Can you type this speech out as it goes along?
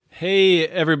Hey,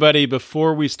 everybody.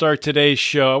 Before we start today's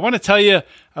show, I want to tell you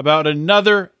about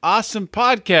another awesome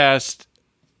podcast,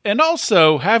 and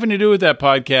also having to do with that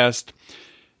podcast,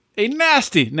 a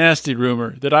nasty, nasty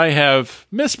rumor that I have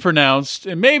mispronounced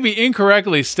and maybe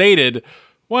incorrectly stated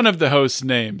one of the host's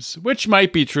names, which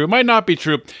might be true, might not be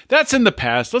true. That's in the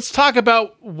past. Let's talk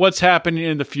about what's happening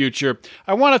in the future.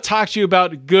 I want to talk to you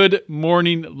about Good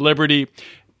Morning Liberty,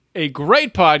 a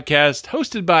great podcast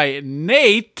hosted by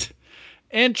Nate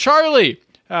and Charlie,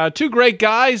 two great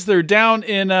guys. They're down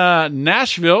in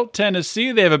Nashville,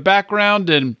 Tennessee. They have a background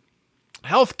in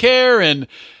healthcare, and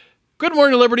Good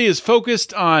Morning Liberty is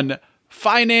focused on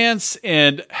finance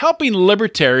and helping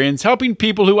libertarians, helping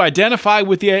people who identify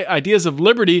with the ideas of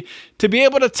liberty to be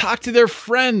able to talk to their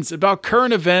friends about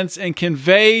current events and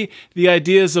convey the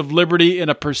ideas of liberty in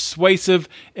a persuasive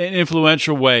and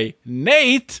influential way.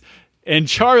 Nate and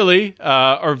Charlie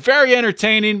are very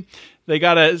entertaining. They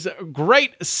got a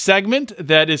great segment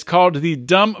that is called the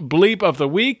Dumb Bleep of the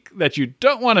Week that you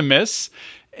don't want to miss.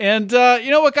 And you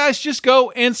know what, guys? Just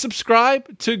go and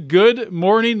subscribe to Good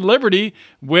Morning Liberty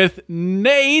with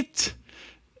Nate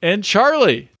and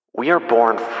Charlie. We are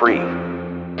born free,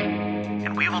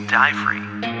 and we will die free.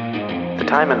 The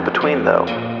time in between, though,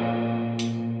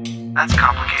 that's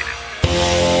complicated.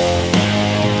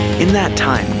 In that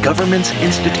time, governments,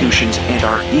 institutions, and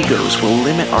our egos will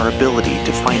limit our ability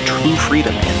to find true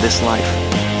freedom in this life.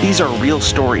 These are real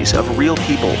stories of real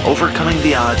people overcoming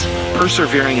the odds,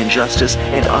 persevering in justice,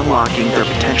 and unlocking their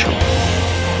potential.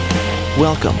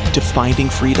 Welcome to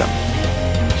Finding Freedom.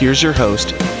 Here's your host,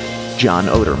 John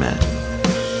Oderman.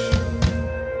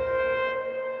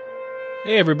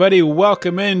 Hey, everybody.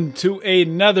 Welcome into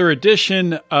another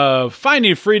edition of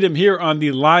Finding Freedom here on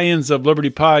the Lions of Liberty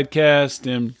podcast.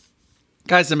 And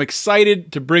guys, I'm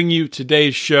excited to bring you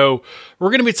today's show.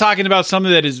 We're going to be talking about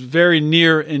something that is very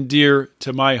near and dear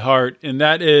to my heart, and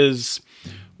that is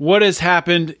what has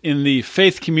happened in the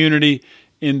faith community,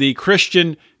 in the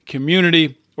Christian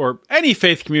community, or any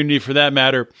faith community for that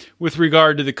matter, with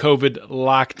regard to the COVID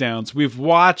lockdowns. We've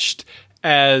watched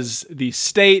as the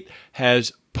state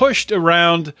has pushed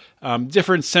around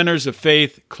different centers of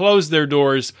faith, closed their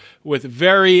doors with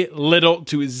very little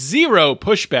to zero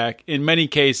pushback in many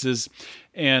cases.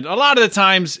 And a lot of the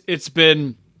times it's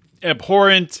been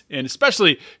abhorrent, and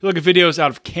especially you look at videos out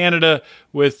of Canada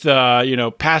with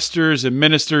pastors and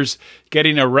ministers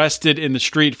getting arrested in the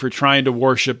street for trying to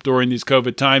worship during these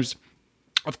COVID times.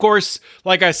 Of course,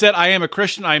 like I said, I am a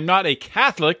Christian. I'm not a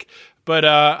Catholic, but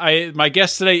my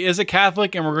guest today is a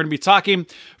Catholic, and we're going to be talking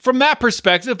from that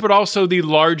perspective, but also the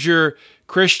larger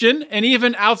Christian, and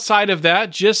even outside of that,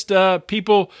 just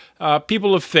people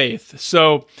of faith.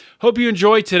 So hope you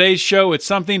enjoy today's show. It's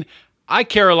something I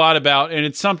care a lot about, and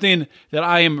it's something that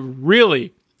I am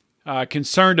really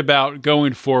concerned about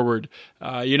going forward.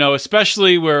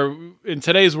 Especially where in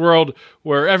today's world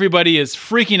where everybody is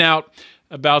freaking out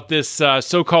about this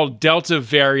so-called Delta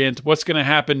variant, what's going to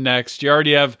happen next? You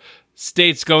already have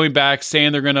states going back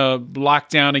saying they're going to lock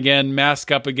down again,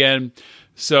 mask up again.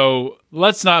 So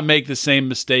let's not make the same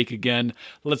mistake again.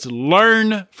 Let's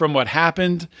learn from what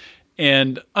happened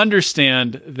and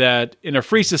understand that in a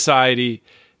free society,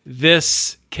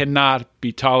 this cannot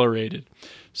be tolerated.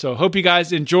 So hope you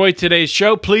guys enjoyed today's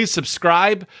show. Please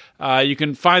subscribe. You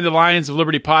can find the Lions of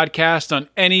Liberty podcast on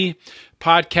any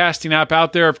podcasting app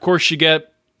out there. Of course, you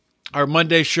get our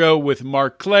Monday show with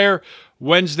Mark Claire,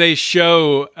 Wednesday's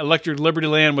show, Electric Liberty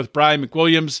Land with Brian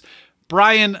McWilliams.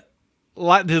 Brian,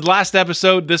 his last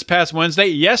episode this past Wednesday,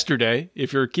 yesterday,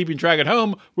 if you're keeping track at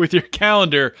home with your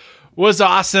calendar, was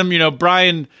awesome.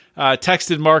 Brian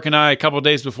texted Mark and I a couple of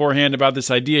days beforehand about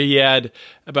this idea he had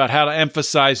about how to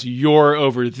emphasize your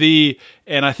over thee,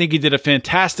 and I think he did a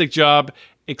fantastic job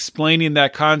explaining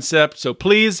that concept. So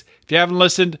please, if you haven't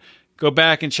listened, go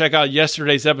back and check out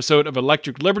yesterday's episode of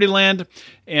Electric Liberty Land.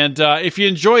 And if you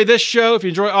enjoy this show, if you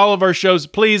enjoy all of our shows,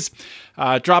 please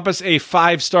drop us a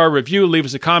 5-star review. Leave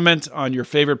us a comment on your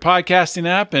favorite podcasting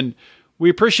app. And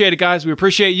we appreciate it, guys. We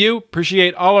appreciate you.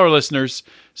 Appreciate all our listeners.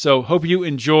 So hope you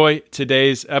enjoy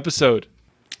today's episode.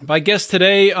 My guest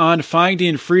today on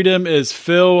Finding Freedom is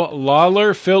Phil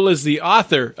Lawler. Phil is the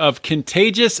author of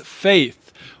Contagious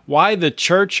Faith: Why the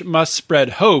Church Must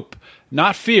Spread Hope,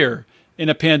 Not Fear, in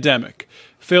a Pandemic.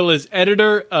 Phil is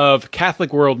editor of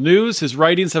Catholic World News. His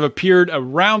writings have appeared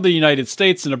around the United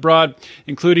States and abroad,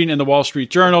 including in the Wall Street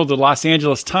Journal, the Los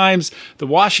Angeles Times, the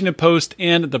Washington Post,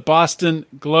 and the Boston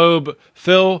Globe.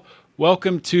 Phil,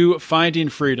 welcome to Finding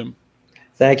Freedom.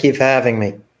 Thank you for having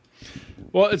me.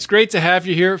 Well, it's great to have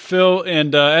you here, Phil.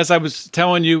 And as I was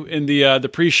telling you in the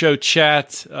pre-show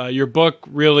chat, your book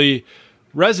really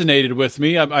resonated with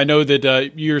me. I know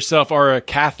that you yourself are a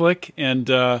Catholic, and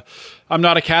I'm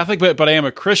not a Catholic, but I am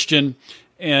a Christian,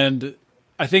 and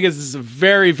I think this is a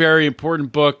very, very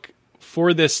important book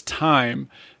for this time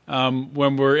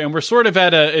when we're sort of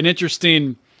at an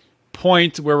interesting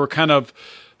point where we're kind of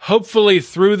hopefully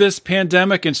through this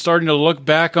pandemic and starting to look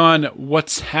back on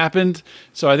what's happened.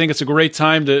 So I think it's a great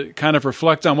time to kind of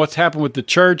reflect on what's happened with the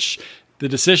church, the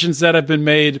decisions that have been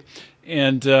made,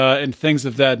 and things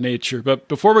of that nature. But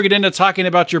before we get into talking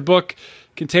about your book,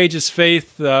 Contagious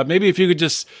Faith, maybe if you could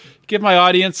just give my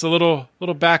audience a little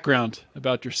background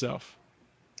about yourself.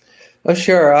 Oh,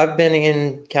 sure. I've been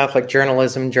in Catholic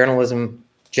journalism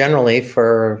generally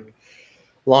for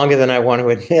longer than I want to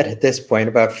admit at this point,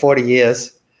 about 40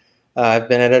 years. I've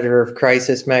been editor of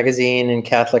Crisis Magazine and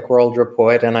Catholic World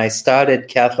Report, and I started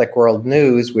Catholic World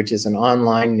News, which is an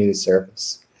online news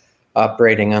service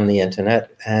operating on the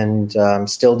internet, and I'm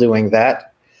still doing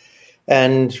that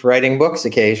and writing books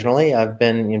occasionally. I've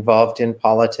been involved in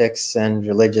politics and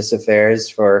religious affairs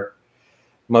for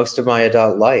most of my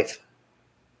adult life.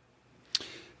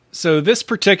 So this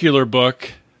particular book,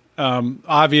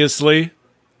 obviously,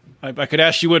 I could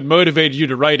ask you what motivated you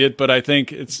to write it, but I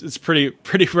think it's pretty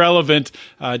relevant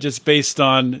just based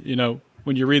on,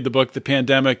 when you read the book, the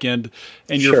pandemic and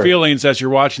your Sure. feelings as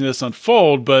you're watching this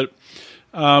unfold. But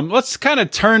let's kind of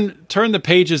turn the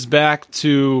pages back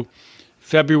to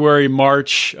February,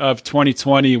 March of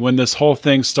 2020 when this whole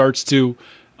thing starts to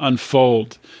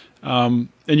unfold. And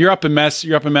you're up in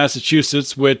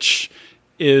Massachusetts, which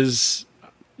is,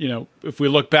 if we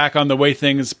look back on the way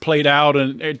things played out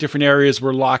and different areas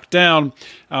were locked down,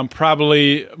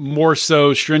 probably more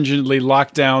so stringently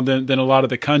locked down than a lot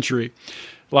of the country,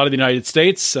 a lot of the United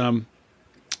States.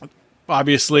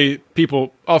 Obviously,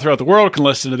 people all throughout the world can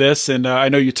listen to this, and I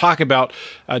know you talk about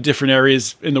different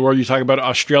areas in the world. You talk about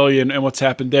Australia and what's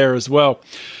happened there as well.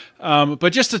 But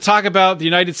just to talk about the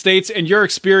United States and your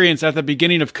experience at the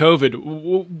beginning of COVID,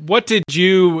 what did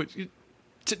you...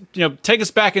 take us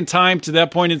back in time to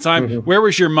that point in time. Mm-hmm. Where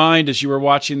was your mind as you were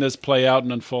watching this play out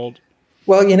and unfold?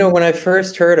 Well, when I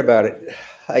first heard about it,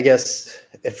 I guess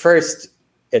at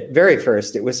very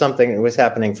first, it was something that was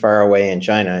happening far away in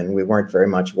China, and we weren't very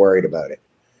much worried about it.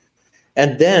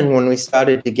 And then when we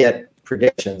started to get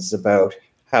predictions about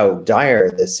how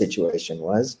dire this situation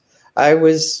was, I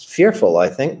was fearful. I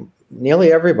think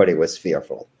nearly everybody was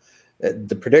fearful.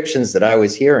 The predictions that I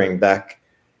was hearing back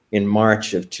in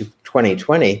March of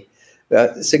 2020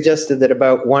 suggested that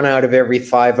about 1 out of every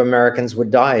 5 Americans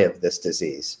would die of this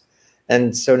disease.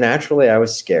 And so naturally I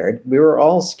was scared. We were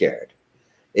all scared.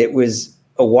 It was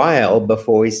a while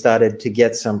before we started to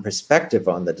get some perspective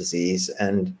on the disease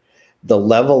and the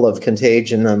level of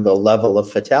contagion and the level of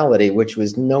fatality, which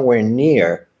was nowhere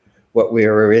near what we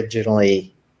were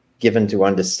originally given to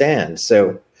understand.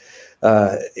 So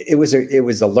it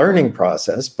was a learning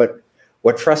process, but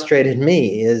what frustrated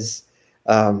me is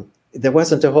there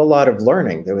wasn't a whole lot of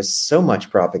learning. There was so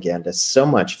much propaganda, so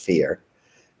much fear.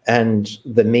 And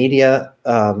the media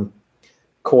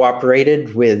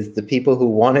cooperated with the people who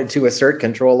wanted to assert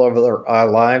control over our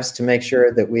lives to make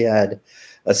sure that we had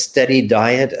a steady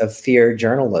diet of fear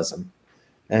journalism.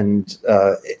 And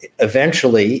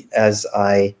eventually, as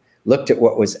I looked at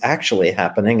what was actually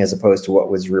happening as opposed to what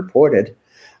was reported,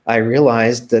 I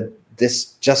realized that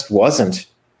this just wasn't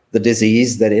the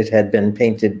disease that it had been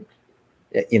painted,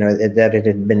 that it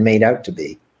had been made out to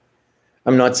be.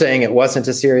 I'm not saying it wasn't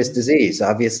a serious disease.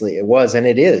 Obviously it was, and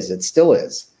it is. It still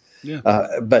is. Yeah.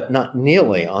 But not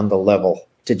nearly on the level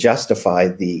to justify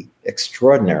the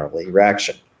extraordinary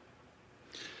reaction.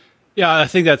 Yeah, I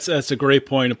think that's a great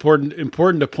point.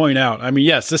 Important to point out. I mean,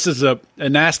 yes, this is a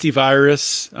nasty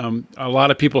virus. A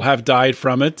lot of people have died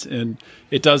from it, and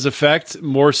it does affect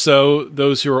more so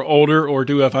those who are older or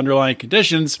do have underlying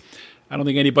conditions. I don't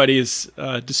think anybody is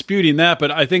disputing that, but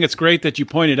I think it's great that you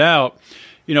pointed out,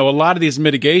 a lot of these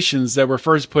mitigations that were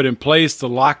first put in place, the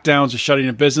lockdowns, the shutting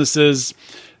of businesses,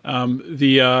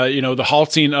 the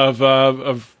halting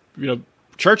of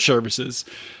church services.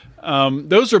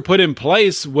 Those were put in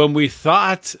place when we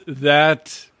thought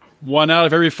that 1 out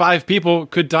of every 5 people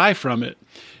could die from it.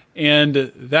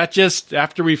 And that just,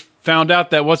 after we found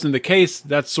out that wasn't the case,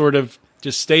 that sort of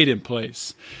just stayed in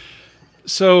place.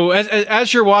 So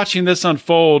as you're watching this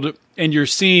unfold and you're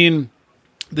seeing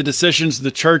the decisions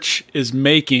the church is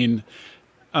making,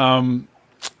 at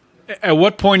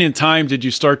what point in time did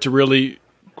you start to really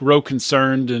grow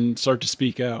concerned and start to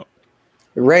speak out?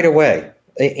 Right away.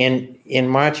 In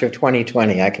March of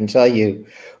 2020, I can tell you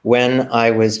when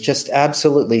I was just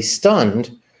absolutely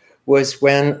stunned was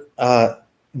when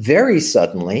very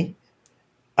suddenly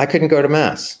I couldn't go to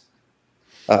Mass.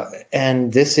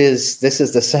 And this is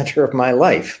the center of my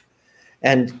life.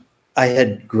 And I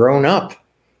had grown up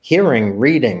hearing,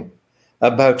 reading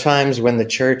about times when the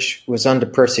church was under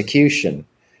persecution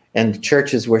and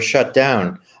churches were shut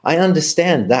down. I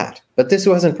understand that, but this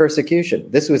wasn't persecution.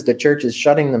 This was the churches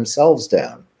shutting themselves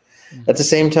down. At the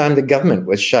same time, the government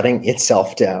was shutting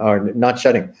itself down, or not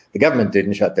shutting. The government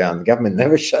didn't shut down. The government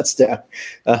never shuts down,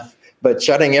 but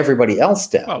shutting everybody else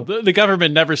down. Well, the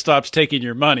government never stops taking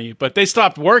your money, but they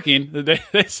stopped working.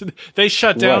 They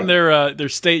shut down their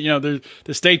state.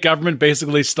 The state government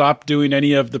basically stopped doing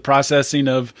any of the processing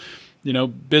of,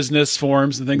 business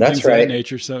forms and things of that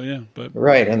nature. So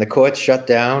right, and the courts shut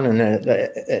down,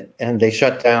 and they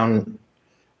shut down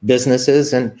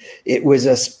businesses, and it was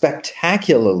a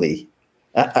spectacularly.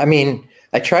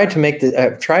 I tried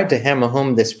to hammer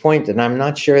home this point, and I'm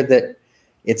not sure that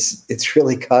it's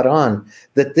really caught on,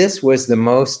 that this was the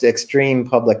most extreme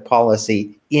public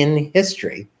policy in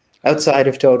history outside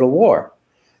of total war.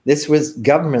 This was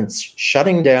governments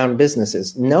shutting down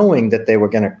businesses, knowing that they were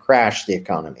going to crash the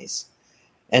economies,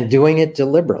 and doing it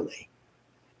deliberately.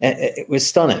 And it was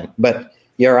stunning. But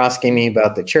you're asking me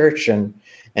about the church, and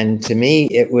to me,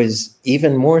 it was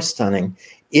even more stunning.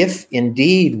 If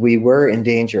indeed we were in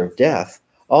danger of death,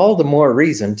 all the more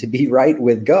reason to be right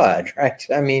with God, right?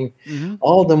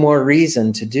 All the more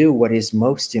reason to do what is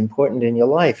most important in your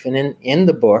life. And in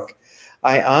the book,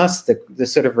 I asked the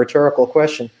sort of rhetorical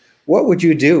question, what would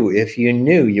you do if you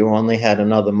knew you only had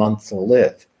another month to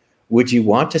live? Would you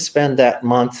want to spend that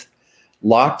month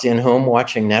locked in home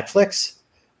watching Netflix,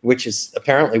 which is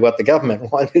apparently what the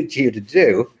government wanted you to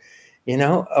do,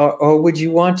 or would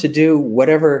you want to do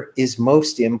whatever is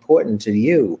most important to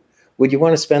you? Would you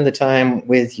want to spend the time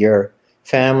with your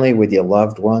family, with your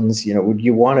loved ones? Would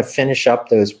you want to finish up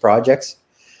those projects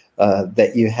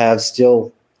that you have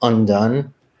still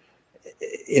undone?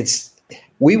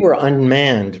 We were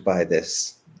unmanned by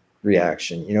this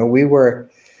reaction. We were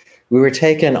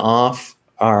taken off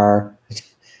our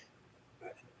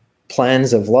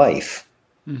plans of life.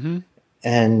 Mm-hmm.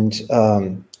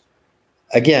 And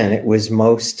again, it was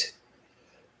most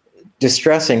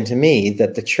distressing to me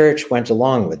that the church went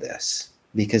along with this,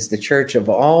 because the church of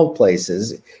all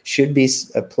places should be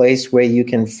a place where you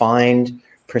can find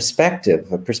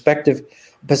perspective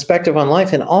on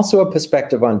life, and also a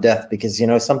perspective on death, because,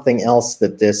 something else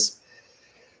that this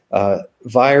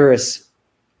virus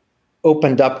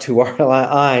opened up to our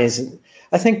eyes.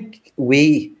 I think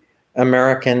we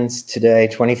Americans today,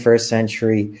 21st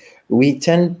century, we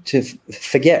tend to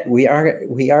forget we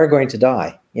are going to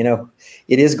die.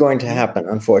 It is going to happen,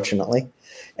 unfortunately.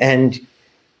 And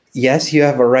yes, you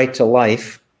have a right to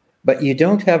life, but you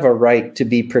don't have a right to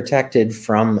be protected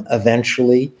from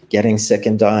eventually getting sick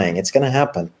and dying. It's going to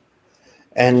happen.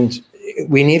 And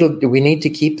we need to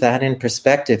keep that in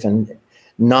perspective and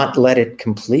not let it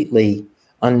completely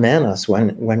unman us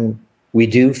when we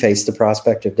do face the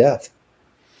prospect of death.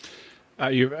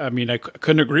 I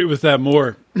couldn't agree with that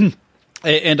more.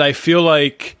 And I feel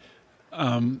like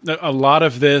a lot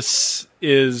of this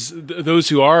is those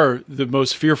who are the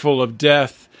most fearful of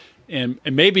death, and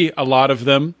maybe a lot of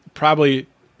them probably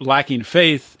lacking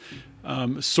faith,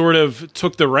 sort of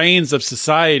took the reins of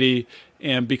society,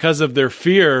 and because of their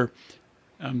fear,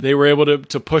 they were able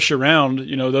to push around,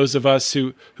 those of us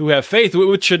who have faith,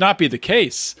 which should not be the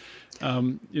case.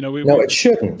 No, it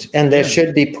shouldn't. And there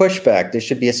should be pushback. There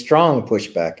should be a strong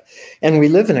pushback. And we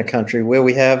live in a country where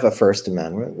we have a First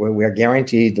Amendment, where we are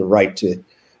guaranteed the right to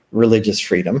religious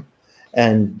freedom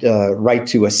and right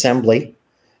to assembly.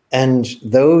 And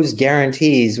those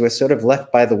guarantees were sort of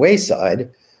left by the wayside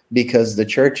because the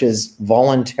churches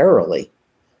voluntarily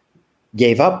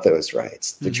gave up those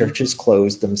rights. The churches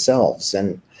closed themselves.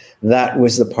 And that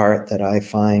was the part that I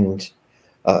find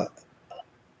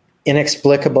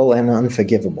inexplicable and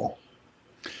unforgivable.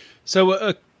 So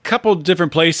a couple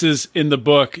different places in the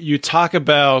book, you talk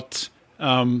about,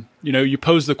 you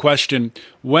pose the question,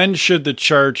 when should the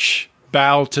church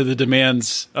bow to the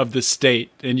demands of the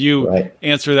state? And you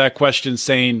answer that question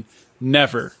saying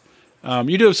never.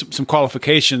 You do have some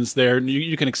qualifications there, and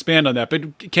you can expand on that,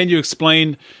 but can you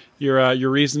explain your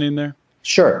reasoning there?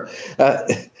 Sure.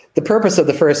 The purpose of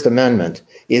the First Amendment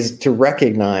is to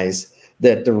recognize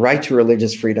that the right to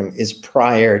religious freedom is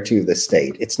prior to the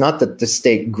state. It's not that the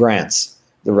state grants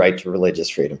the right to religious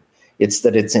freedom. It's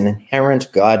that it's an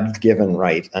inherent God-given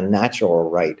right, a natural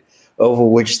right, over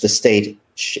which the state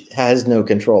has no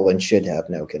control and should have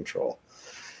no control.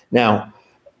 Now,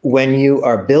 when you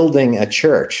are building a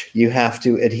church, you have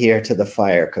to adhere to the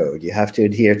fire code. You have to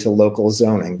adhere to local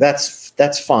zoning. That's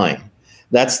fine.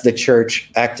 That's the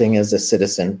church acting as a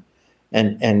citizen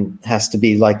and has to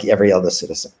be like every other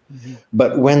citizen. Mm-hmm.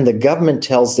 But when the government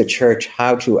tells the church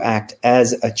how to act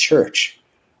as a church,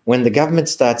 when the government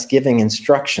starts giving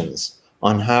instructions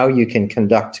on how you can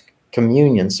conduct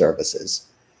communion services,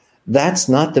 that's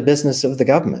not the business of the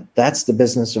government. That's the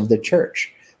business of the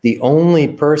church. The only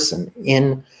person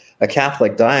in a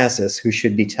Catholic diocese who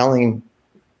should be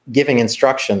giving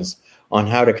instructions on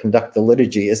how to conduct the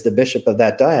liturgy is the bishop of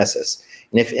that diocese.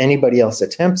 And if anybody else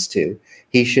attempts to,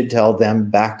 he should tell them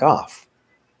back off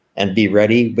and be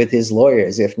ready with his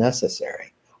lawyers if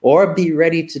necessary, or be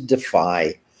ready to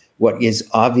defy what is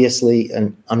obviously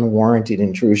an unwarranted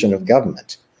intrusion of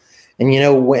government. And,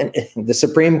 when the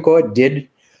Supreme Court did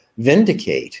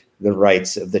vindicate the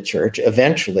rights of the church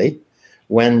eventually,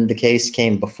 when the case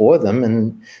came before them,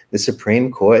 and the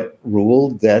Supreme Court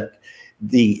ruled that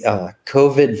the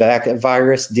COVID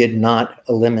virus did not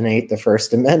eliminate the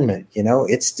First Amendment.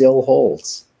 It still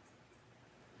holds.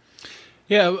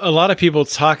 Yeah, a lot of people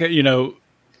talk, the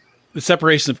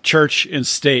separation of church and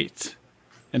state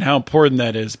and how important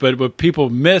that is. But what people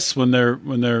miss when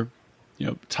they're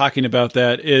talking about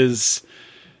that is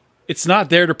it's not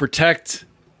there to protect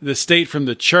the state from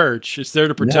the church. It's there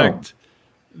to protect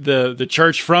the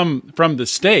church from the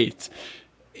state.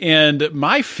 And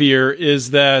my fear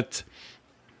is that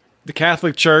the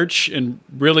Catholic Church and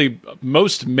really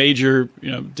most major,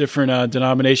 different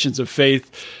denominations of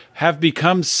faith have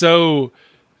become so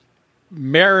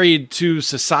married to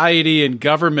society and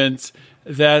government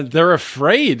that they're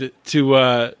afraid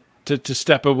to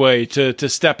step away, to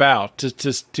step out,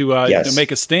 to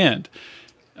make a stand.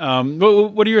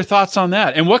 What are your thoughts on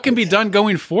that? And what can be done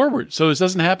going forward so this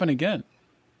doesn't happen again?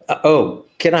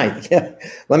 Can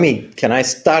I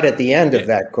start at the end of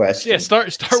that question? Yeah,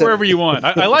 start wherever you want.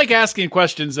 I like asking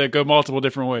questions that go multiple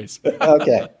different ways.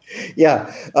 Okay.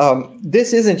 Yeah.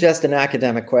 This isn't just an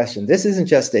academic question. This isn't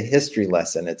just a history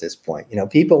lesson at this point.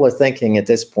 People are thinking at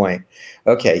this point,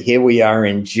 okay, here we are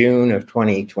in June of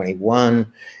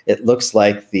 2021. It looks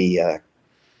like the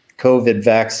COVID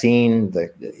vaccine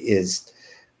is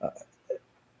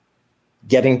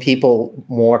getting people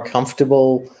more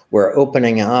comfortable. We're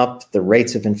opening up, the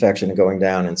rates of infection are going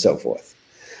down, and so forth.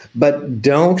 But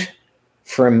don't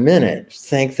for a minute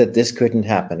think that this couldn't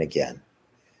happen again.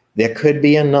 There could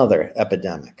be another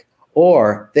epidemic,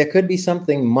 or there could be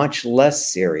something much less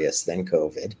serious than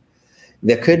COVID.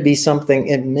 There could be something,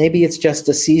 and maybe it's just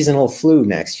a seasonal flu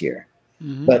next year.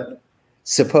 Mm-hmm. But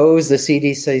suppose the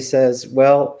CDC says,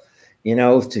 well,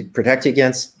 to protect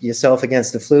yourself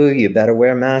against the flu, you better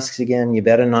wear masks again. You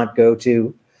better not go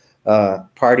to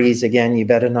parties again. You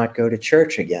better not go to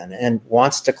church again, and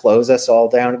wants to close us all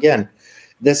down again.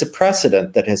 There's a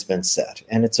precedent that has been set,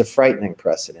 and it's a frightening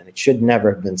precedent. It should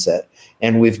never have been set,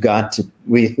 and we've got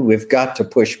to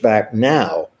push back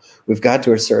now. We've got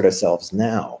to assert ourselves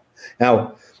now.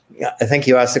 Now, I think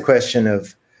you asked the question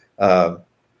of.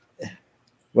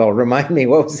 Well, remind me,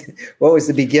 what was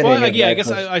the beginning? Well, I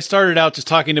guess I started out just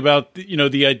talking about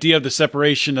the idea of the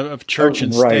separation of church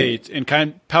and state,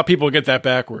 and how people get that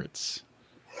backwards.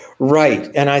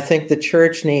 Right, and I think the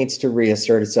church needs to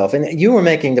reassert itself. And you were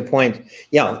making the point,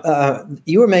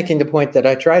 that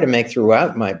I try to make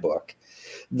throughout my book,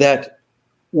 that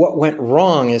what went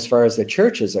wrong as far as the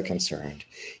churches are concerned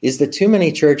is that too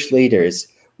many church leaders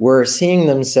were seeing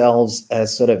themselves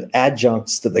as sort of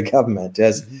adjuncts to the government,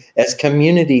 as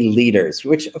community leaders,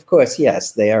 which, of course,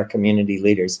 yes, they are community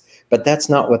leaders, but that's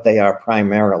not what they are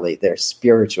primarily. They're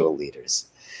spiritual leaders.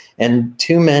 And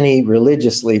too many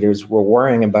religious leaders were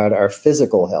worrying about our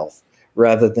physical health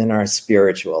rather than our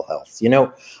spiritual health.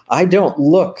 I don't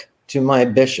look to my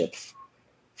bishop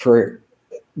for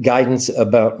guidance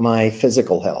about my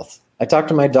physical health. I talk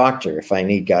to my doctor if I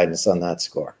need guidance on that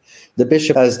score. The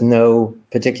bishop has no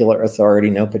particular authority,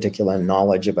 no particular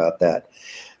knowledge about that.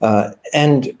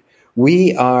 And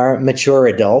we are mature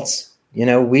adults.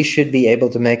 We should be able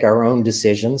to make our own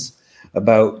decisions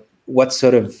about what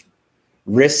sort of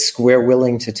risk we're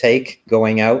willing to take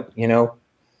going out,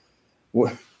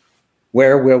 where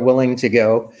we're willing to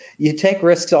go. You take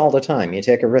risks all the time. You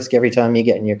take a risk every time you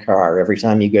get in your car, every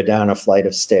time you go down a flight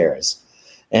of stairs.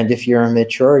 And if you're a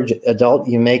mature adult,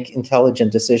 you make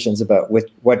intelligent decisions about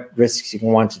what risks you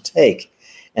want to take.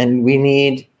 And we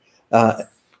need,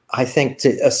 I think, to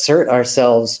assert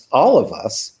ourselves, all of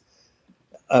us,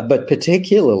 but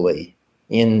particularly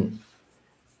in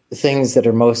things that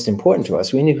are most important to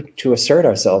us. We need to assert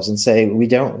ourselves and say, we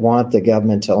don't want the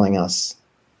government telling us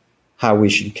how we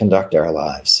should conduct our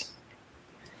lives.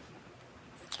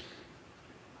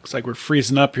 Looks like we're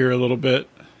freezing up here a little bit.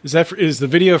 Is the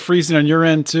video freezing on your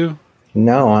end too?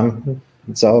 No,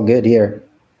 it's all good here.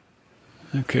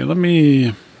 Okay, let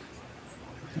me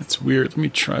That's weird. Let me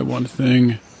try one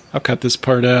thing. I'll cut this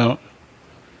part out.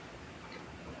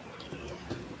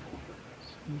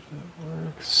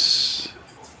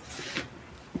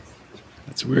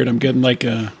 That's weird. I'm getting like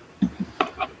a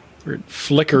weird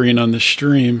flickering on the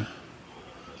stream.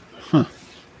 Huh.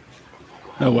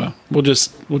 Oh well. We'll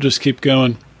just keep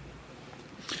going.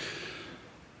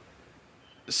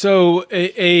 So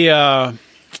a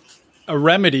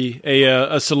remedy,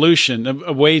 a solution,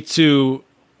 a way to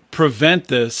prevent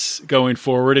this going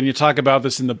forward, and you talk about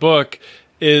this in the book,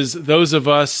 is those of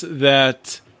us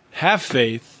that have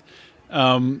faith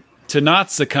to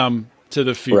not succumb to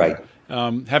the fear. Right.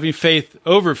 Having faith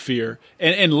over fear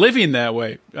and living that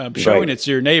way, showing it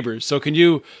to your neighbors. So can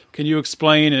you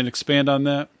explain and expand on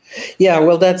that? Yeah,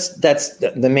 well, that's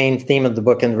the main theme of the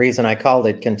book, and the reason I called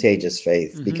it Contagious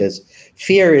Faith, because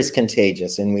fear is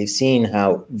contagious, and we've seen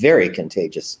how very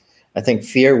contagious. I think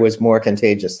fear was more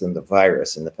contagious than the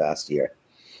virus in the past year.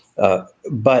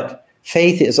 But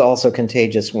faith is also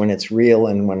contagious when it's real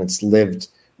and when it's lived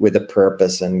with a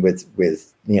purpose and with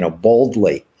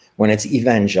boldly, when it's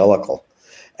evangelical.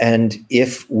 And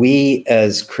if we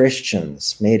as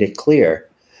Christians made it clear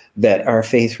that our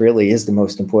faith really is the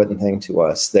most important thing to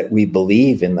us, that we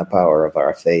believe in the power of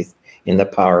our faith, in the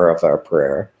power of our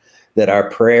prayer, that our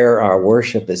prayer, our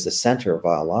worship is the center of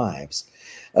our lives,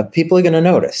 people are going to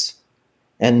notice.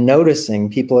 And noticing,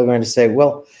 people are going to say,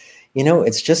 well,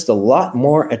 it's just a lot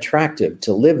more attractive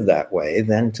to live that way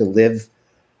than to live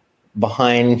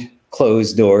behind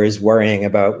closed doors worrying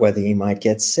about whether you might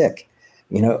get sick.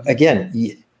 Again,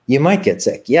 you might get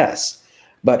sick, yes.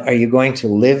 But are you going to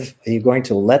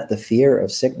let the fear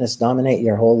of sickness dominate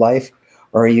your whole life?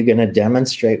 Or are you going to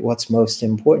demonstrate what's most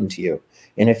important to you?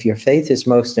 And if your faith is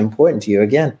most important to you,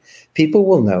 again, people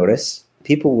will notice,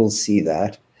 people will see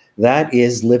that. That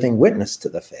is living witness to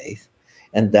the faith.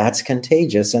 And that's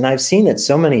contagious. And I've seen it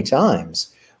so many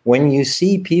times. When you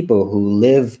see people who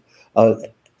live a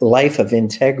life of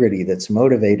integrity that's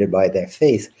motivated by their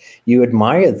faith, you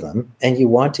admire them and you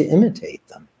want to imitate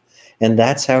them. And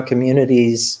that's how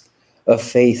communities of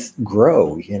faith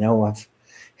grow.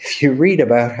 If you read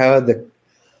about how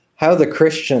the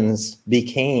Christians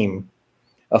became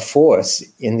a force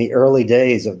in the early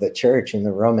days of the church in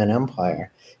the Roman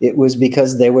Empire, it was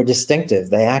because they were distinctive.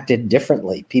 They acted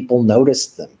differently. People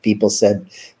noticed them. People said,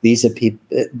 these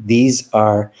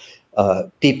are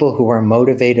people who are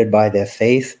motivated by their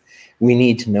faith. We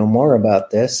need to know more about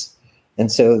this.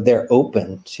 And so they're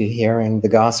open to hearing the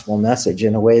gospel message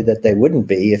in a way that they wouldn't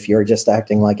be if you're just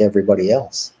acting like everybody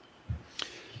else.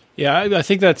 Yeah, I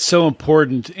think that's so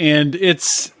important. And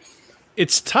it's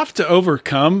tough to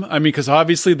overcome. I mean, because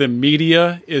obviously the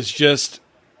media is just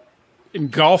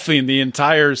engulfing the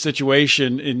entire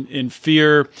situation in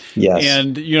fear. Yes.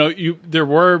 And, there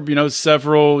were,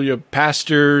 several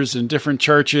pastors and different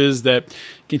churches that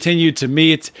continued to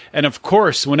meet. And of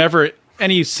course, whenever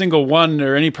any single one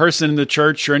or any person in the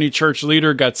church or any church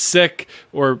leader got sick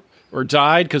or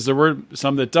died, because there were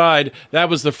some that died, that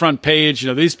was the front page.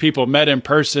 These people met in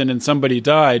person and somebody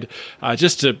died,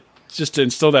 just to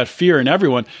instill that fear in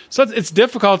everyone. So it's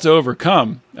difficult to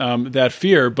overcome that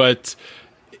fear. But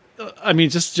I mean,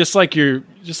 just like you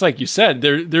said,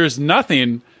 there's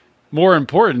nothing more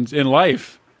important in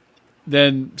life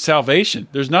than salvation.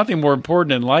 There's nothing more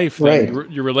important in life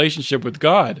than your relationship with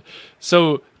God.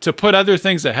 So to put other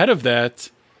things ahead of that,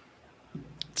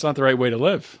 it's not the right way to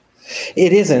live.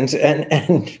 It isn't.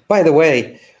 And by the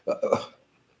way,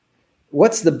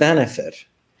 what's the benefit?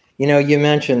 You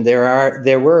mentioned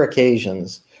there were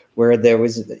occasions where there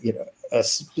was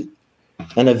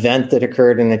an event that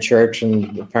occurred in the church,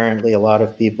 and apparently a lot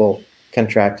of people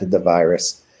contracted the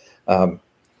virus.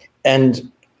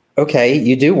 And okay,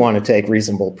 you do want to take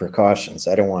reasonable precautions.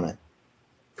 I don't want to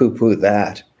poo-poo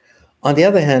that. On the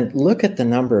other hand, look at the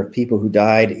number of people who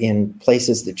died in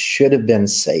places that should have been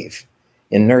safe,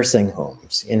 in nursing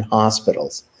homes, in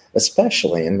hospitals,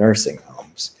 especially in nursing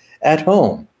homes, at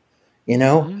home,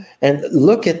 and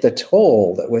look at the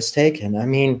toll that was taken. I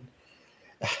mean,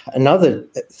 another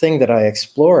thing that I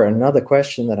explore, another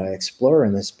question that I explore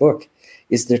in this book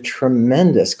is the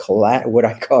tremendous what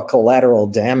I call collateral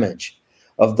damage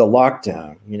of the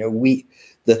lockdown.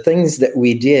 The things that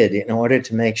we did in order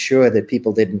to make sure that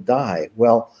people didn't die,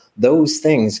 well, those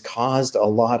things caused a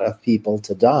lot of people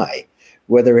to die,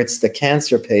 whether it's the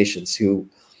cancer patients who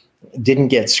didn't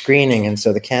get screening and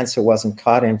so the cancer wasn't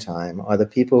caught in time, or the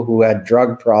people who had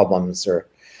drug problems or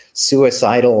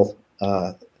suicidal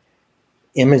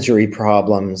imagery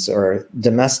problems or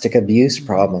domestic abuse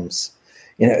problems.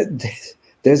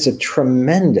 There's a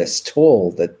tremendous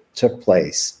toll that took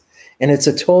place. And it's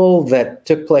a toll that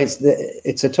took place.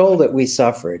 It's a toll that we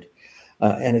suffered.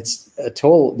 And it's a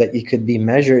toll that you could be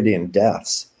measured in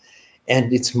deaths.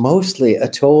 And it's mostly a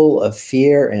toll of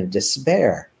fear and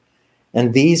despair.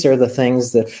 And these are the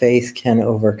things that faith can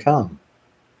overcome.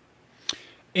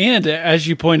 And as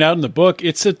you point out in the book,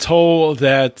 it's a toll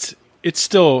that it's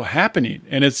still happening.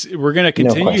 And we're going to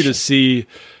continue to see,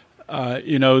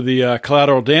 the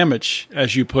collateral damage,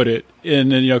 as you put it,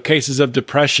 in cases of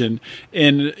depression.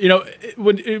 And,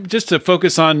 just to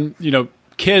focus on,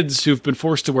 kids who've been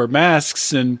forced to wear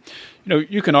masks, and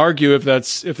you can argue if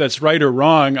that's right or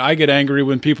wrong. I get angry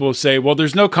when people say, well,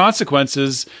 there's no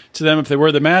consequences to them if they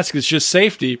wear the mask, it's just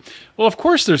safety. Well, of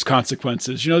course there's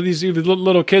consequences. These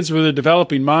little kids with their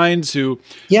developing minds who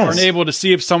aren't able to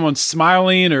see if someone's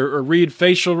smiling or read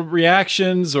facial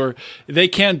reactions, or they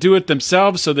can't do it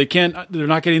themselves, so they're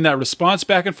not getting that response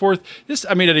back and forth.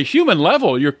 At a human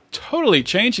level, you're totally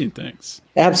changing things.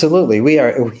 Absolutely.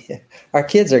 Our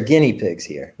kids are guinea pigs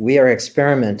here. We are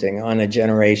experimenting on a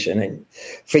generation. And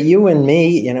for you and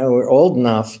me, we're old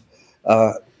enough.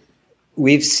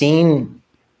 We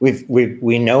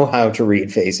know how to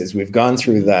read faces. We've gone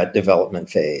through that development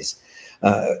phase.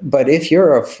 But if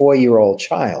you're a 4-year-old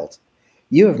child,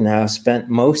 you have now spent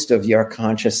most of your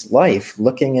conscious life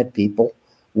looking at people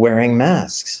wearing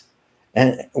masks.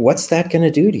 And what's that going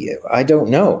to do to you? I don't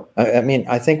know.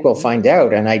 I think we'll find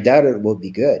out, and I doubt it will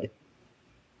be good.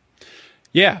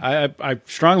 Yeah, I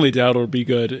strongly doubt it'll be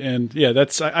good. And yeah,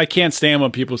 I can't stand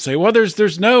when people say, well,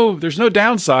 there's no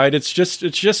downside. It's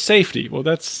just safety. Well,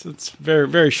 that's very,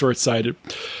 very short-sighted.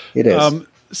 It is.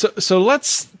 So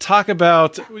let's talk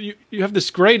about, you have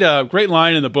this great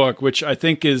line in the book, which I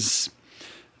think is,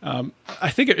 I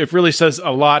think it really says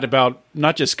a lot about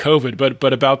not just COVID,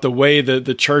 but about the way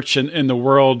the church and the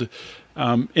world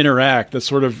interact, the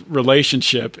sort of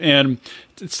relationship. And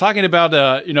it's talking about,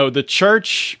 the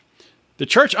church. The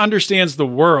church understands the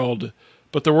world,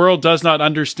 but the world does not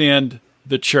understand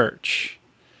the church.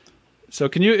 So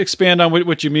can you expand on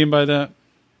what you mean by that?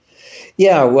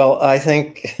 Yeah, well, I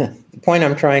think the point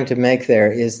I'm trying to make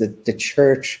there is that the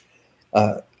church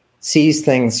sees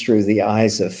things through the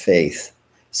eyes of faith,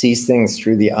 sees things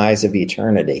through the eyes of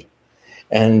eternity.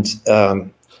 And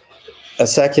a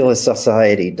secular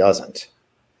society doesn't.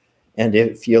 And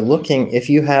if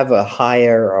you have a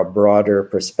higher or broader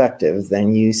perspective,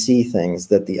 then you see things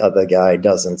that the other guy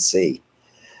doesn't see.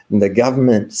 And the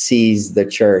government sees the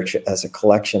church as a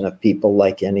collection of people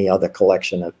like any other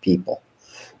collection of people.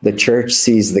 The church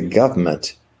sees the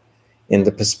government in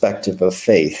the perspective of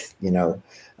faith, in the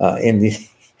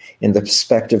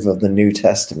perspective of the New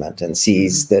Testament, and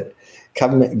sees that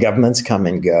governments come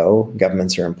and go.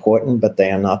 Governments are important, but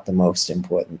they are not the most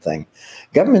important thing.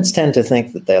 Governments tend to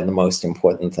think that they're the most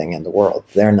important thing in the world.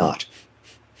 They're not.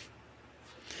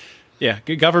 Yeah,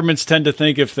 governments tend to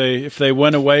think if they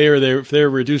went away or if they're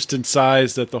reduced in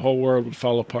size, that the whole world would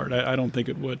fall apart. I don't think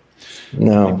it would.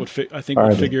 No, I think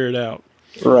we'll figure it out.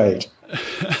 Right.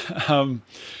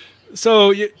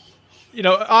 So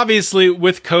obviously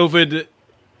with COVID,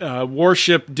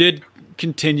 worship did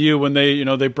continue when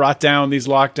they brought down these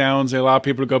lockdowns. They allowed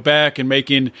people to go back and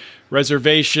making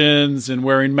reservations and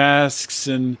wearing masks.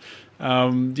 And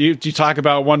you talk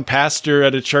about one pastor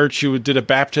at a church who did a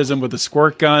baptism with a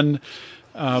squirt gun,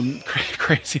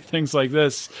 crazy things like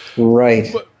this. Right.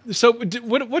 So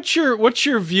what's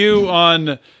your view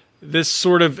on this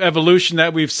sort of evolution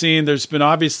that we've seen? There's been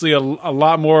obviously a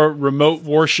lot more remote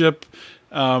worship.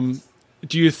 Do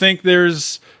you think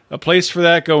there's a place for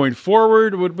that going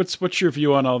forward? What's your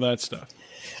view on all that stuff?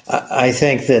 I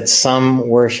think that some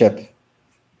worship,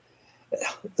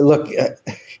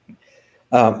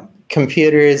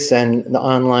 computers and the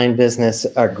online business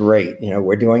are great.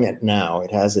 We're doing it now.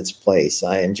 It has its place.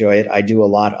 I enjoy it. I do a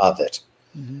lot of it.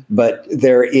 Mm-hmm. But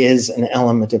there is an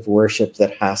element of worship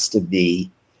that has to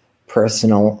be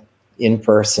personal, in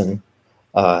person,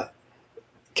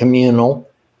 communal.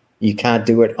 You can't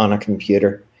do it on a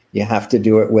computer. You have to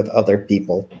do it with other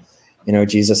people.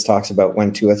 Jesus talks about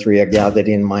when 2 or 3 are gathered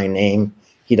in my name.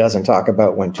 He doesn't talk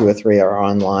about when 2 or 3 are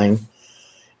online.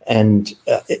 And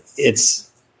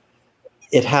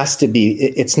it has to be,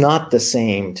 it's not the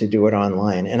same to do it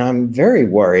online. And I'm very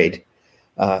worried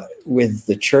with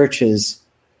the churches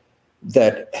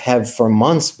that have for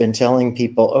months been telling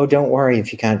people, oh, don't worry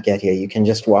if you can't get here, you can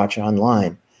just watch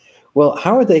online. Well,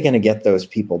 how are they going to get those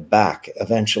people back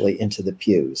eventually into the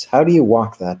pews? How do you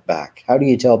walk that back? How do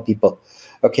you tell people,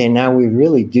 okay, now we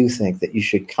really do think that you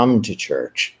should come to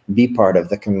church, be part of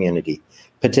the community,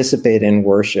 participate in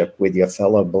worship with your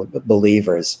fellow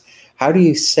believers? How do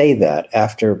you say that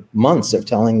after months of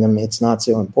telling them it's not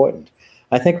so important?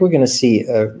 I think we're going to see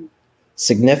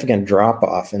significant drop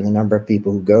off in the number of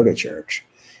people who go to church.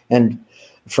 And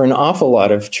for an awful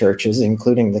lot of churches,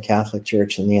 including the Catholic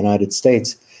Church in the United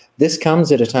States, this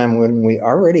comes at a time when we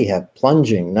already have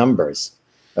plunging numbers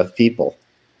of people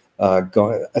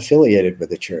affiliated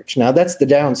with the church. Now, that's the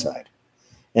downside.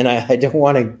 And I don't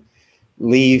want to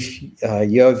leave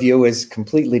your viewers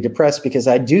completely depressed, because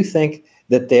I do think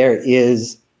that there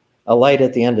is a light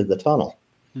at the end of the tunnel.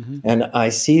 Mm-hmm. And I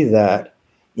see that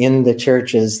in the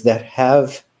churches that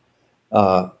have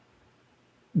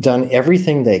done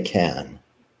everything they can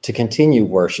to continue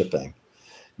worshiping,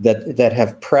 that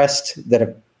have pressed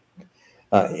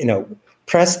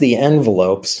the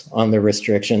envelopes on the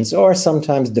restrictions, or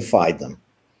sometimes defied them,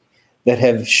 that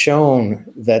have shown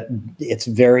that it's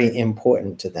very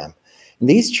important to them. And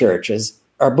these churches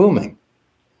are booming.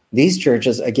 These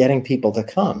churches are getting people to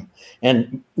come.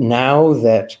 And now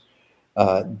that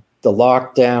the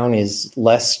lockdown is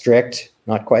less strict,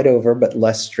 not quite over, but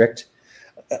less strict,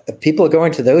 people are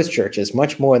going to those churches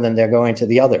much more than they're going to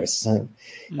the others.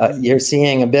 You're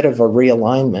seeing a bit of a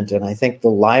realignment, and I think the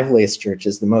liveliest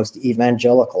churches, the most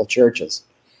evangelical churches,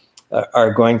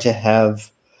 are going to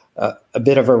have a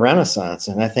bit of a renaissance.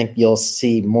 And I think you'll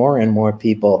see more and more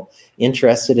people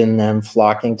interested in them,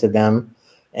 flocking to them,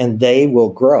 and they will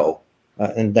grow.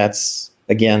 And that's,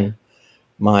 again,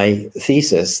 my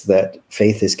thesis, that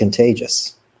faith is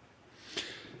contagious.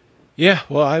 Yeah,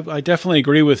 well, I definitely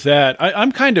agree with that.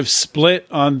 I'm kind of split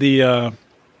on the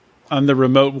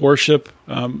remote worship.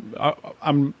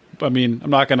 I'm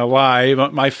not going to lie.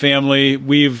 My family,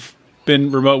 we've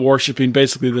been remote worshiping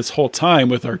basically this whole time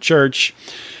with our church.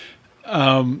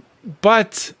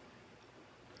 But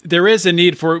there is a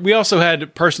need for. We also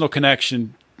had personal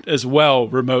connection as well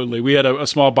remotely. We had a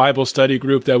small Bible study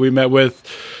group that we met with,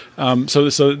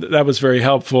 so that was very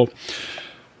helpful.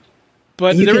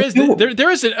 But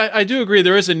I do agree,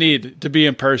 there is a need to be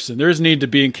in person. There is a need to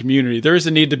be in community. There is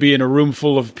a need to be in a room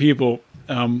full of people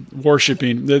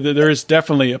worshiping. There is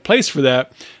definitely a place for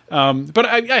that. But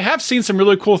I have seen some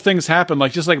really cool things happen,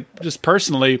 just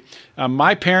personally,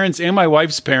 my parents and my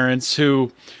wife's parents,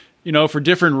 who, for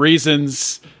different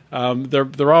reasons,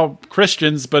 they're all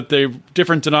Christians, but they're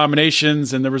different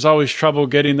denominations, and there was always trouble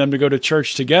getting them to go to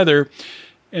church together.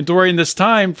 And during this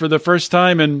time, for the first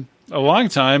time in a long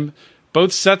time,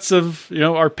 both sets of,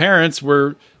 our parents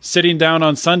were sitting down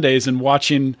on Sundays and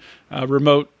watching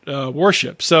remote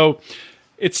worship. So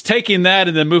it's taking that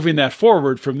and then moving that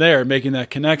forward from there, making that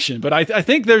connection. But I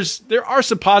think there are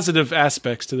some positive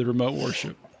aspects to the remote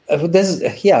worship. There's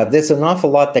an awful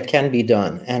lot that can be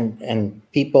done, and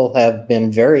people have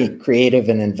been very creative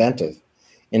and inventive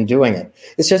in doing it.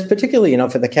 It's just particularly,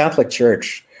 for the Catholic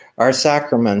Church, our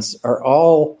sacraments are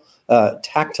all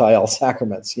tactile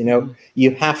sacraments.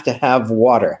 You have to have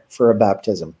water for a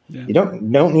baptism. Yeah. You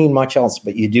don't need much else,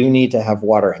 but you do need to have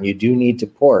water, and you do need to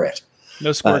pour it.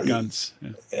 No squirt guns.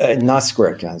 Not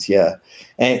squirt guns. Yeah,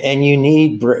 and you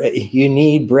need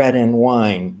bread and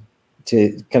wine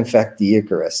to confect the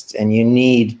Eucharist, and you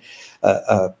need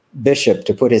a bishop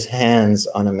to put his hands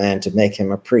on a man to make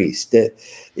him a priest.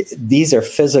 These are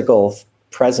physical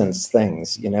presence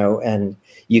things, and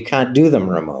you can't do them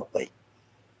remotely.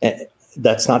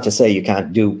 That's not to say you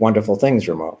can't do wonderful things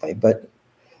remotely, but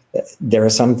there are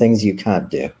some things you can't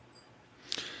do.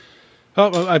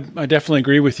 Oh, I definitely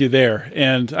agree with you there.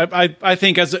 And I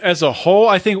think as a whole,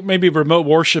 I think maybe remote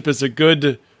worship is a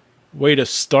good way to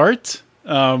start.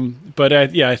 But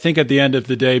I think at the end of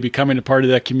the day, becoming a part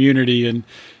of that community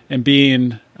and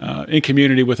being in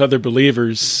community with other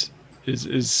believers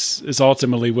is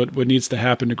ultimately what needs to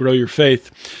happen to grow your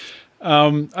faith.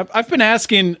 I've been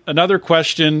asking another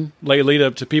question lately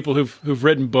to people who've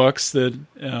written books that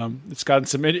it's gotten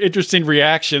some interesting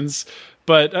reactions,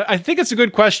 but I think it's a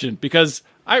good question because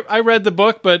I read the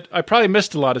book, but I probably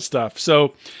missed a lot of stuff.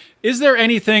 So is there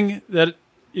anything that,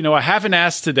 I haven't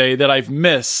asked today that I've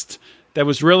missed that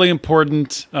was really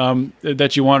important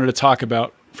that you wanted to talk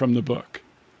about from the book?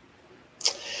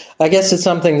 I guess it's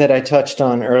something that I touched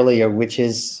on earlier, which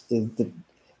is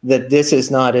that this is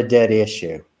not a dead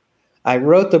issue. I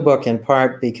wrote the book in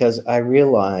part because I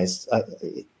realized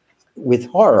with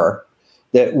horror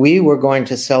that we were going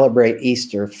to celebrate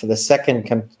Easter for the second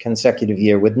consecutive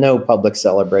year with no public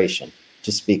celebration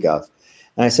to speak of.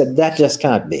 And I said, that just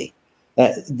can't be.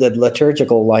 The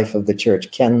liturgical life of the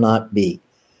church cannot be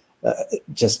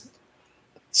just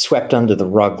swept under the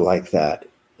rug like that.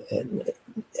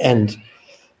 And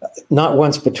not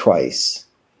once, but twice.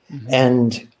 Mm-hmm.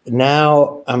 And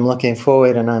now I'm looking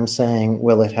forward and I'm saying,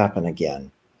 will it happen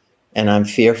again? And I'm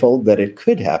fearful that it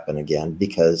could happen again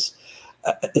because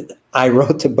I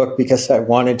wrote the book because I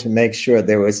wanted to make sure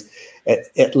there was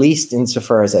at least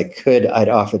insofar as I could, I'd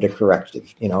offered a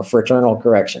corrective, fraternal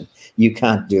correction. You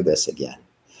can't do this again.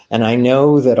 And I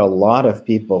know that a lot of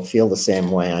people feel the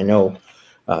same way. I know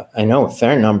a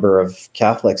fair number of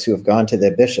Catholics who have gone to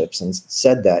their bishops and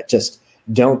said that, just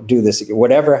don't do this again.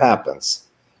 Whatever happens,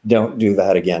 don't do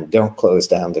that again. Don't close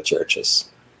down the churches.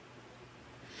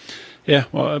 Yeah,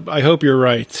 well, I hope you're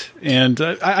right. And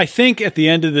I think at the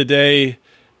end of the day,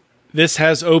 this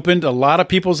has opened a lot of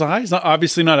people's eyes.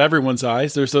 Obviously not everyone's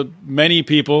eyes. There's many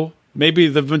people, maybe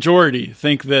the majority,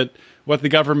 think that what the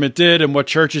government did and what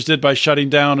churches did by shutting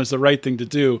down is the right thing to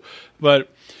do. But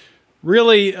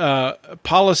really,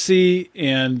 policy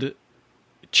and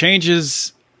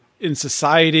changes in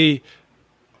society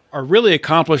are really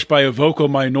accomplished by a vocal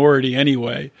minority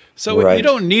anyway. So right. You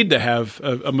don't need to have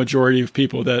a majority of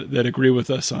people that agree with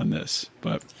us on this.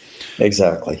 But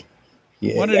exactly.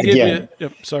 Yeah. Wanted to give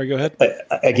you. Sorry, go ahead.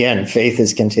 Again, faith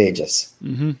is contagious.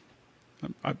 Mm-hmm.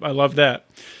 I love that.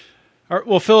 All right,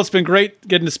 well, Phil, it's been great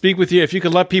getting to speak with you. If you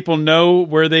could let people know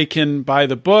where they can buy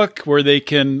the book, where they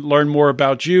can learn more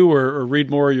about you or read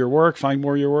more of your work, find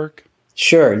more of your work.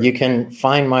 Sure. You can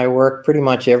find my work pretty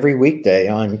much every weekday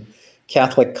on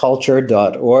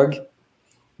CatholicCulture.org.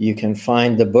 You can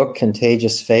find the book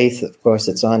Contagious Faith. Of course,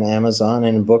 it's on Amazon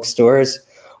and in bookstores.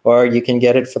 Or you can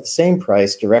get it for the same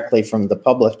price directly from the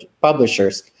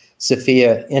publishers,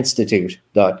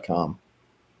 SophiaInstitute.com.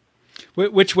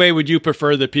 Which way would you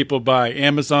prefer that people buy,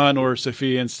 Amazon or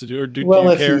Sophia Institute? Or do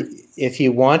you care? If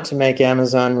you want to make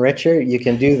Amazon richer, you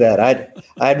can do that.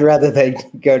 I'd rather they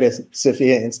go to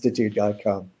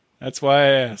SophiaInstitute.com. That's why I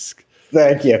ask.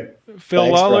 Thank you. Phil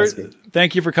Lawler,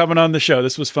 thank you for coming on the show.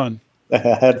 This was fun. I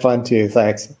had fun too.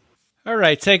 Thanks. All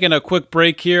right, taking a quick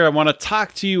break here. I want to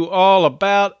talk to you all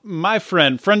about my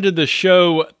friend of the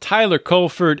show, Tyler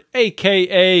Colford,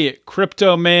 a.k.a.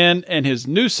 Crypto Man, and his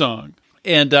new song.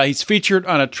 And he's featured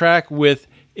on a track with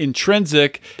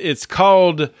Intrinsic. It's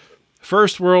called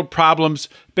First World Problems.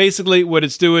 Basically, what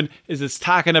it's doing is it's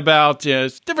talking about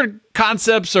different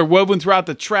concepts are woven throughout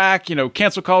the track,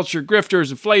 cancel culture, grifters,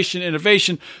 inflation,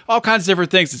 innovation, all kinds of different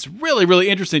things. It's a really, really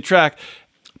interesting track.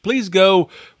 Please go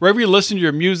wherever you listen to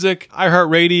your music,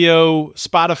 iHeartRadio,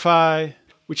 Spotify,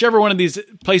 whichever one of these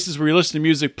places where you listen to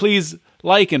music, please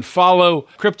like and follow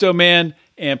Crypto Man,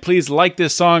 and please like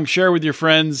this song, share with your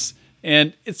friends,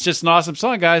 and it's just an awesome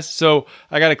song, guys. So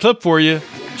I got a clip for you.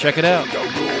 Check it out.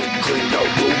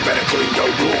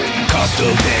 Cost of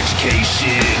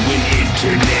education when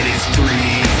internet is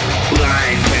free.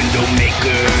 Blind window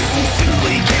makers who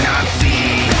simply cannot see.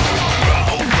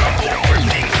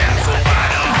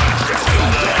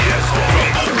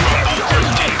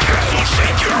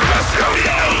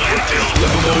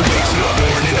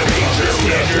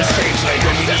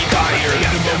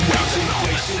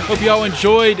 Hope y'all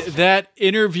enjoyed that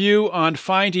interview on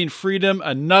Finding Freedom.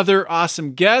 Another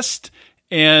awesome guest.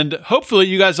 And hopefully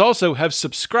you guys also have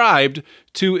subscribed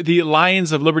to the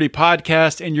Lions of Liberty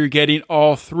podcast, and you're getting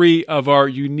all three of our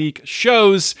unique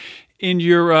shows in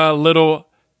your little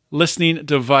listening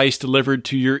device delivered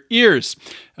to your ears.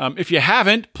 If you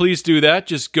haven't, please do that.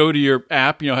 Just go to your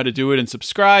app, you know how to do it, and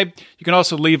subscribe. You can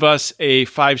also leave us a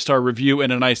 5-star review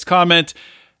and a nice comment.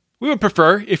 We would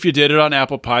prefer if you did it on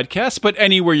Apple Podcasts, but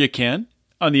anywhere you can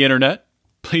on the internet,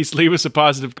 please leave us a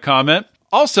positive comment.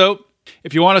 Also,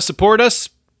 if you want to support us,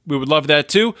 we would love that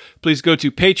too. Please go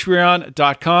to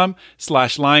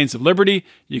patreon.com/Lions of Liberty.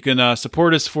 You can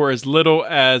support us for as little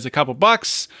as a couple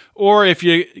bucks, or if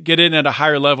you get in at a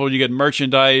higher level, you get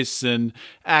merchandise and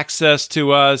access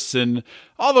to us, and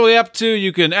all the way up to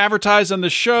you can advertise on the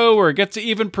show or get to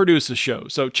even produce a show.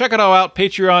 So check it all out,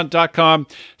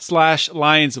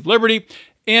 patreon.com/Lions of Liberty.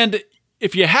 And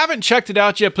if you haven't checked it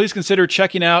out yet, please consider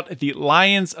checking out the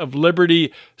Lions of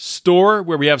Liberty store,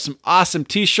 where we have some awesome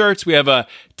t-shirts. We have a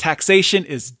Taxation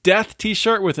is Death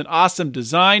t-shirt with an awesome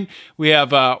design. We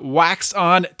have a Wax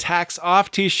On, Tax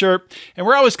Off t-shirt. And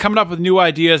we're always coming up with new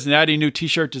ideas and adding new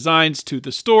t-shirt designs to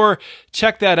the store.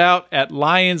 Check that out at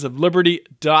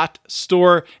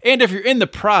lionsofliberty.store. And if you're in the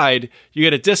Pride, you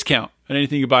get a discount on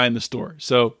anything you buy in the store.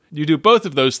 So you do both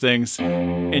of those things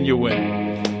and you win.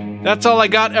 That's all I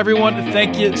got, everyone.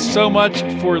 Thank you so much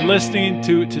for listening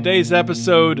to today's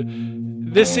episode.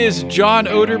 This is John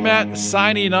Odermatt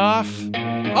signing off.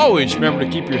 Always remember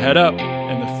to keep your head up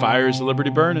and the fires of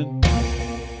liberty burning.